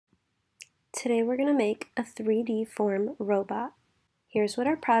Today we're going to make a 3D form robot. Here's what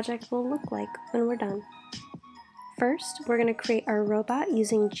our project will look like when we're done. First, we're going to create our robot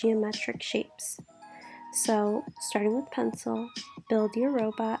using geometric shapes. So, starting with pencil, build your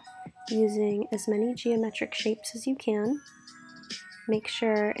robot using as many geometric shapes as you can. Make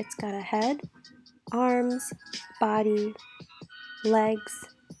sure it's got a head, arms, body, legs,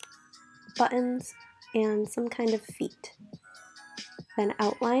 buttons, and some kind of feet. Then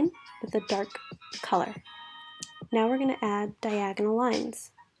outline with a dark color. Now we're going to add diagonal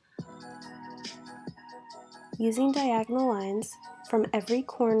lines. Using diagonal lines, from every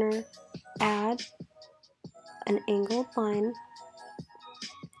corner, add an angled line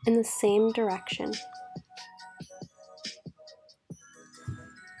in the same direction.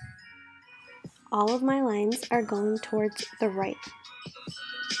 All of my lines are going towards the right.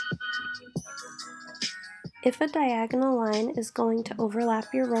 If a diagonal line is going to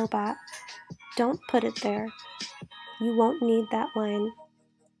overlap your robot, don't put it there. You won't need that line.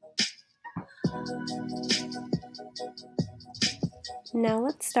 Now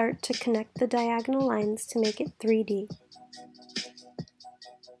let's start to connect the diagonal lines to make it 3D.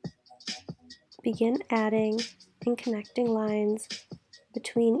 Begin adding and connecting lines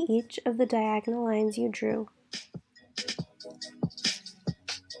between each of the diagonal lines you drew.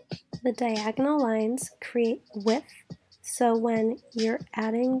 The diagonal lines create width, so when you're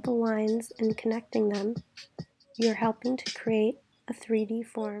adding the lines and connecting them, you're helping to create a 3D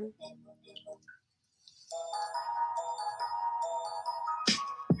form.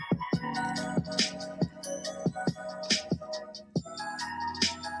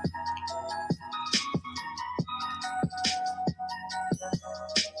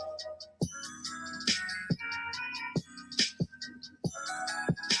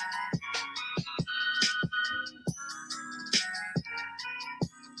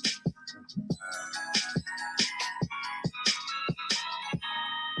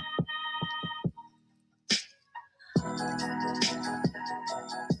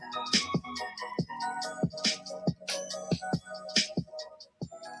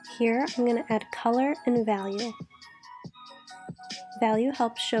 Here I'm going to add color and value. Value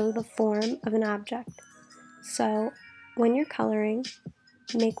helps show the form of an object. So when you're coloring,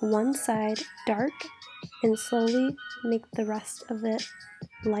 make one side dark and slowly make the rest of it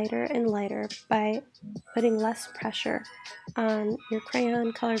lighter and lighter by putting less pressure on your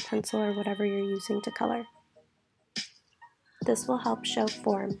crayon, colored pencil, or whatever you're using to color. This will help show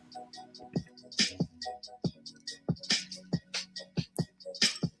form.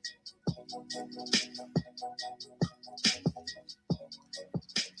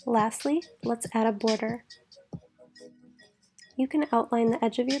 Lastly, let's add a border. You can outline the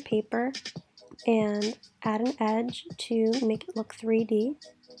edge of your paper and add an edge to make it look 3D.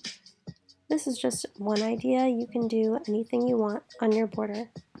 This is just one idea. You can do anything you want on your border.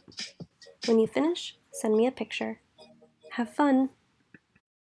 When you finish, send me a picture. Have fun!